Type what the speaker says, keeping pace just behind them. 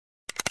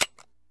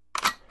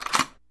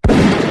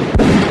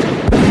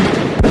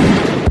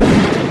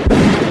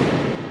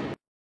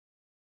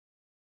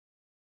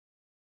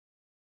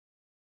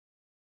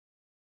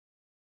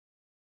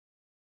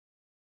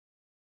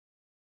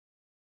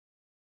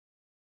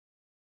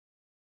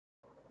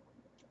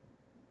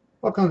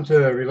Welcome to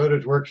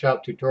Reloaded's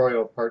Workshop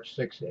tutorial part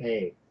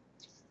 6a.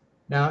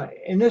 Now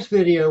in this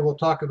video we'll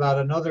talk about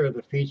another of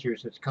the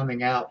features that's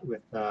coming out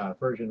with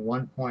version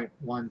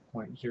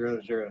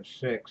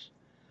 1.1.006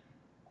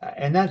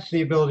 and that's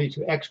the ability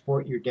to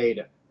export your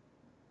data.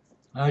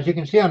 Now, as you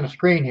can see on the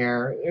screen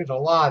here, there's a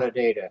lot of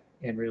data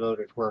in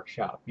Reloaded's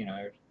Workshop.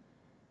 There's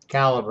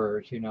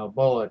calibers,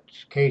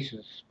 bullets,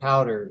 cases,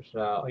 powders,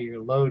 your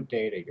load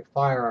data, your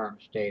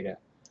firearms data,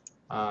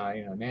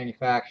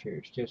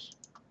 manufacturers, just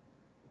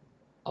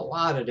a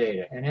lot of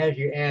data. And as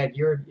you add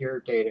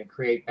your data and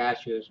create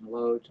batches and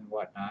loads and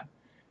whatnot,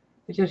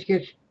 it just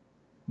gets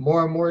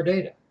more and more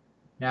data.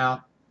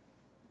 Now,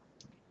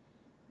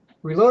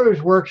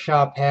 Reloader's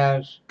Workshop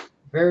has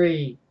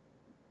very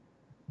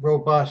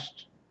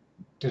robust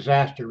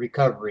disaster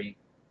recovery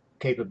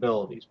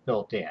capabilities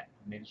built in.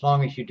 I mean, as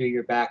long as you do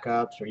your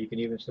backups, or you can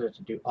even set it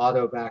to do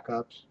auto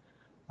backups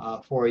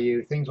for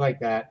you, things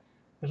like that.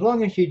 As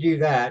long as you do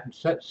that and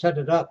set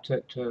it up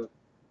to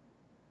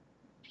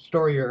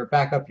store your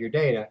back up your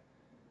data,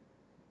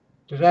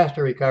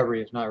 disaster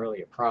recovery is not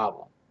really a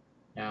problem.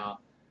 Now,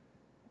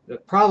 the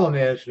problem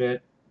is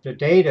that the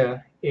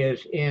data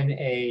is in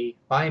a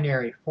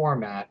binary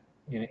format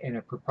in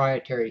a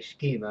proprietary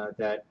schema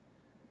that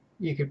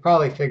you could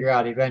probably figure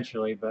out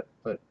eventually, but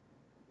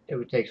it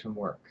would take some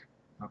work.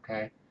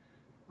 Okay,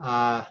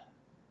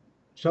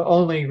 so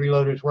only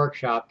Reloader's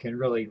Workshop can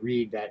really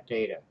read that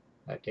data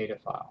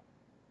file.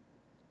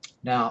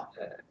 Now,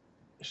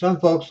 some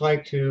folks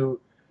like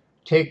to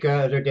take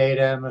their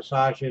data and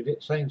massage it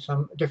in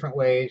some different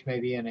ways,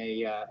 maybe in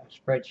a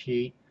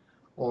spreadsheet,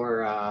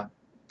 or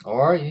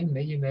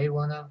you may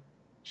want to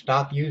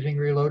stop using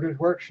Reloader's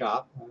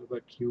Workshop,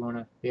 but you want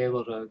to be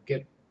able to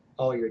get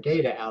all your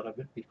data out of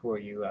it before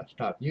you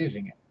stop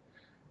using it.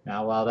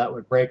 Now, while that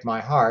would break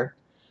my heart,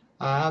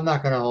 I'm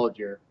not going to hold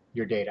your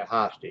data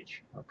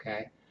hostage.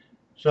 Okay,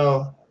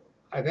 so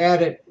I've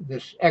added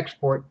this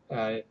export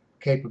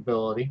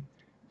capability.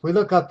 If we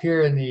look up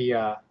here in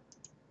the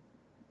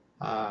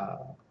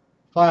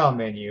file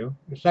menu,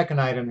 the second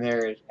item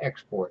there is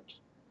export.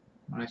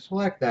 When I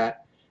select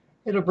that,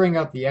 it'll bring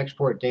up the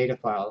export data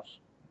files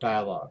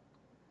dialog.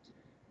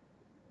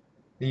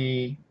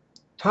 The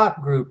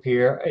top group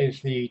here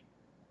is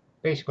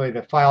basically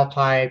the file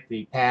type,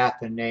 the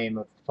path, and name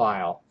of the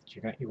file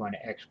that you want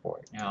to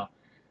export. Now,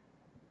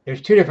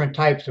 there's two different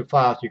types of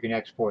files you can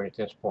export at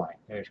this point.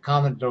 There's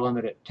comma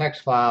delimited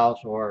text files,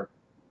 or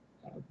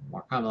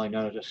more commonly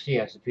known as a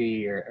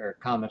CSV, or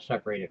comma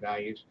separated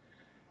values,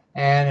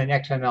 and an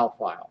XML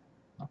file.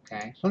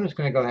 Okay, so I'm just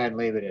going to go ahead and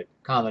leave it at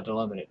comma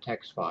delimited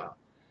text file.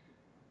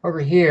 Over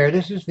here,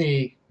 this is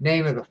the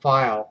name of the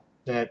file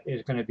that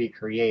is going to be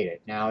created.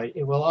 Now,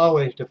 it will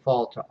always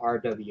default to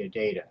RW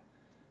data.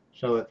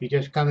 So if you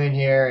just come in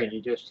here and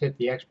you just hit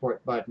the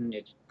export button,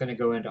 it's going to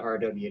go into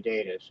RW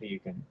data, so you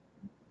can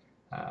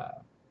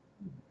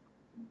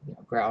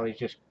always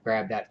just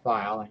grab that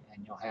file and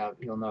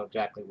you'll know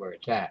exactly where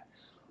it's at.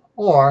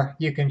 Or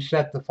you can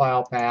set the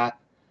file path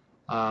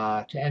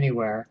to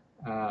anywhere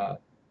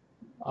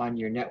on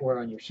your network,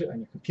 on your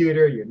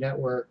computer, your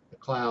network, the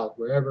cloud,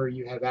 wherever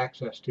you have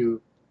access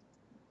to.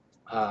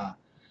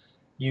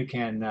 You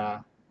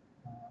can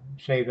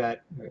save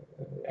that,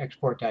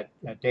 export that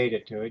data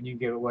to it, and you can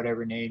give it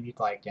whatever name you'd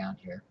like down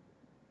here.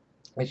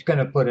 It's going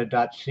to put a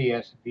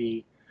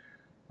 .csv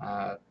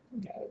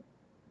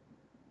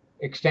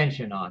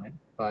extension on it,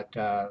 but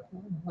other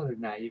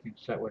than that, you can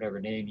set whatever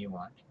name you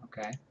want.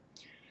 Okay.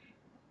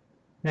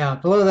 Now,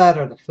 below that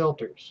are the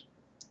filters.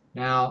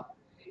 Now,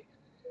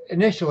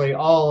 initially,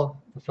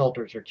 all the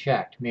filters are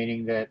checked,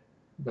 meaning that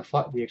the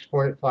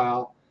exported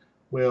file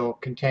will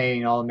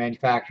contain all the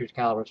manufacturers,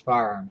 calibers,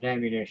 firearms,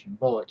 ammunition,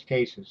 bullets,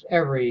 cases,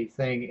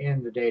 everything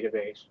in the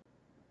database.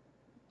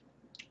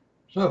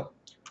 So,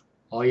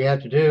 all you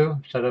have to do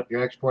is set up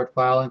your export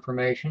file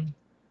information,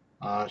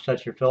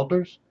 set your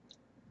filters,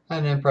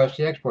 and then press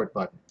the export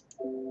button.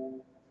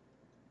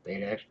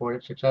 Data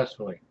exported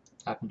successfully.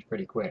 Happens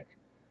pretty quick.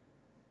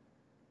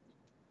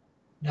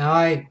 Now,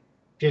 I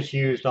just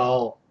used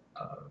all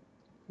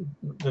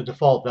the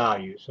default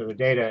values, so the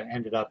data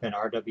ended up in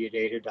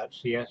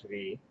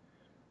rwdata.csv.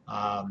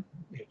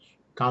 It's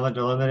comma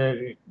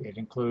delimited. It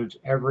includes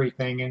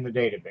everything in the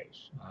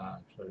database,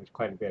 so there's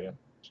quite a bit of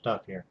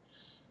stuff here.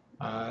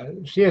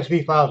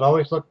 CSV files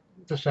always look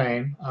the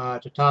same.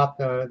 At the top,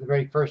 the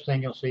very first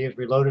thing you'll see is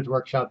Reloaded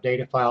Workshop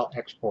Data File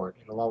Export.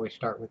 It'll always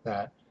start with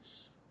that.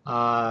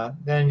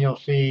 Then you'll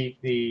see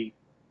the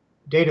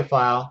data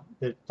file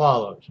that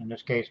follows, in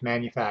this case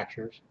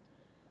manufacturers.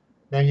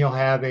 Then you'll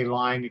have a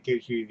line that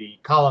gives you the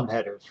column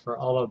headers for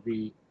all of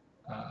the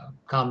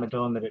comma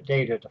delimited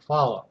data to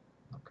follow.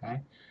 Okay,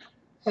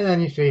 and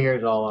then you see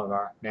here's all of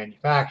our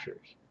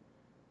manufacturers.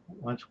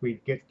 Once we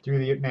get through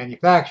the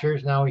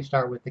manufacturers, now we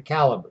start with the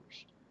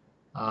calibers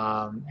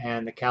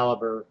and the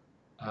caliber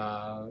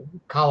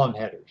column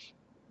headers.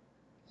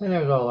 And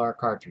there's all our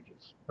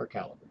cartridges for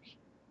calibers.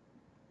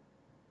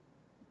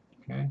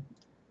 Okay,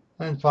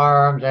 and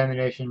firearms,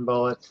 ammunition,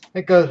 bullets.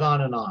 It goes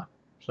on and on.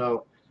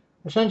 So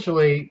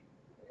essentially,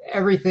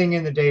 everything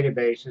in the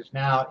database is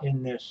now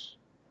in this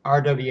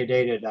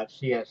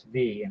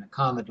rwdata.csv in a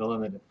comma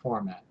delimited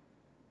format.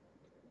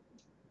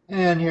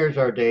 And here's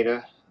our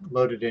data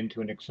loaded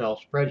into an Excel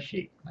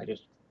spreadsheet. I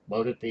just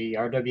loaded the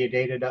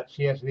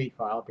rwdata.csv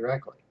file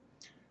directly.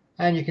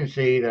 And you can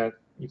see that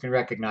you can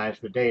recognize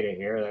the data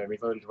here, the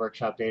Reloaded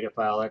Workshop data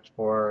file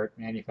export,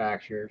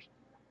 manufacturers.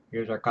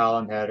 Here's our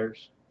column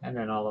headers, and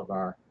then all of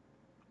our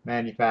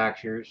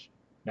manufacturers.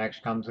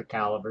 Next comes the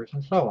calibers,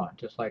 and so on,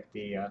 just like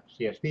the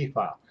CSV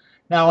file.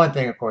 Now, one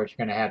thing, of course,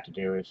 you're going to have to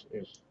do is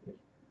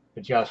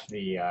adjust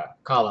the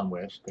column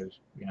width, because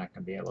you're not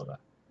going to be able to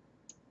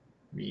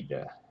read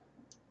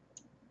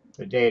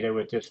the data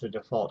with just the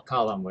default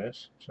column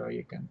width. So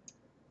you can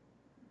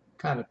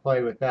kind of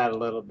play with that a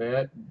little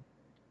bit and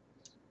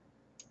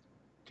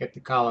get the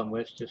column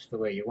widths just the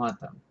way you want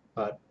them.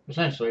 But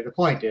essentially, the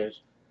point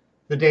is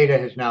the data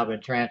has now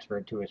been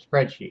transferred to a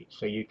spreadsheet,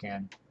 so you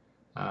can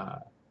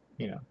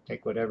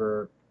take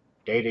whatever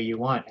data you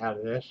want out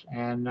of this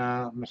and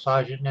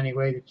massage it in any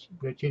way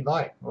that you'd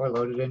like, or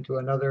load it into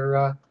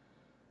another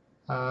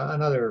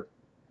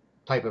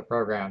type of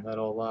program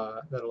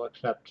that'll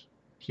accept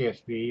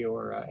CSV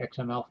or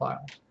XML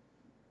files.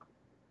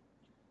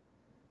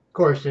 Of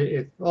course,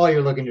 if all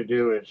you're looking to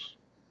do is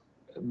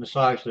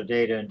massage the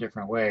data in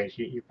different ways,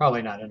 you're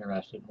probably not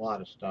interested in a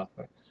lot of stuff.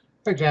 But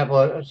for example,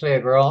 let's say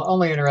if we're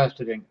only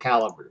interested in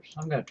calibers,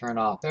 I'm going to turn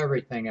off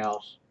everything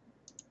else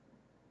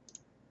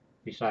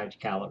besides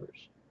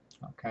calibers.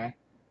 Okay,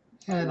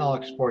 and I'll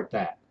export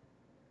that.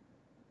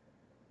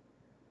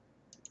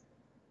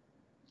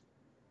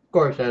 Of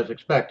course, as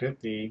expected,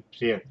 the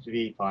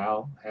CSV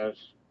file has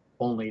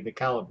only the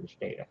calibers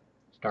data.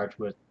 It starts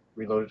with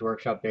Reloaded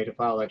Workshop data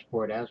file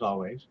export as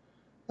always.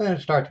 And then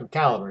it starts with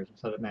calibers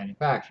instead of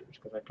manufacturers,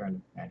 because I turned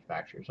the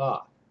manufacturers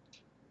off.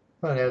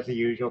 But it has the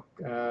usual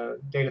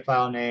data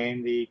file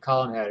name, the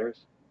column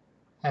headers,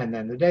 and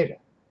then the data.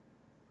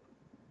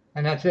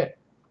 And that's it.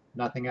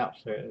 Nothing else.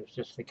 It's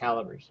just the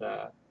calibers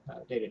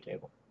data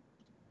table.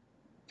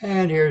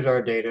 And here's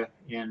our data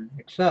in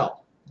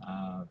Excel.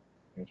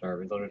 Here's our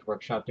Reloaded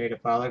Workshop data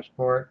file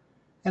export.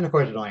 And of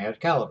course it only has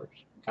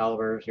calibers.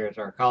 Calibers, here's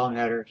our column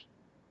headers,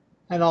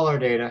 and all our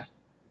data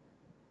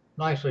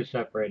nicely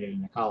separated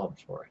into columns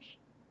for us.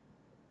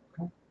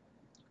 Okay.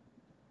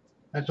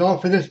 That's all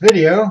for this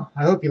video.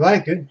 I hope you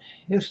liked it.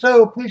 If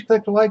so, please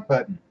click the like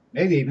button.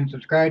 Maybe even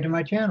subscribe to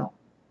my channel.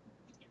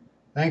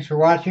 Thanks for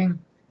watching,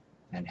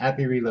 and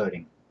happy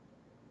reloading.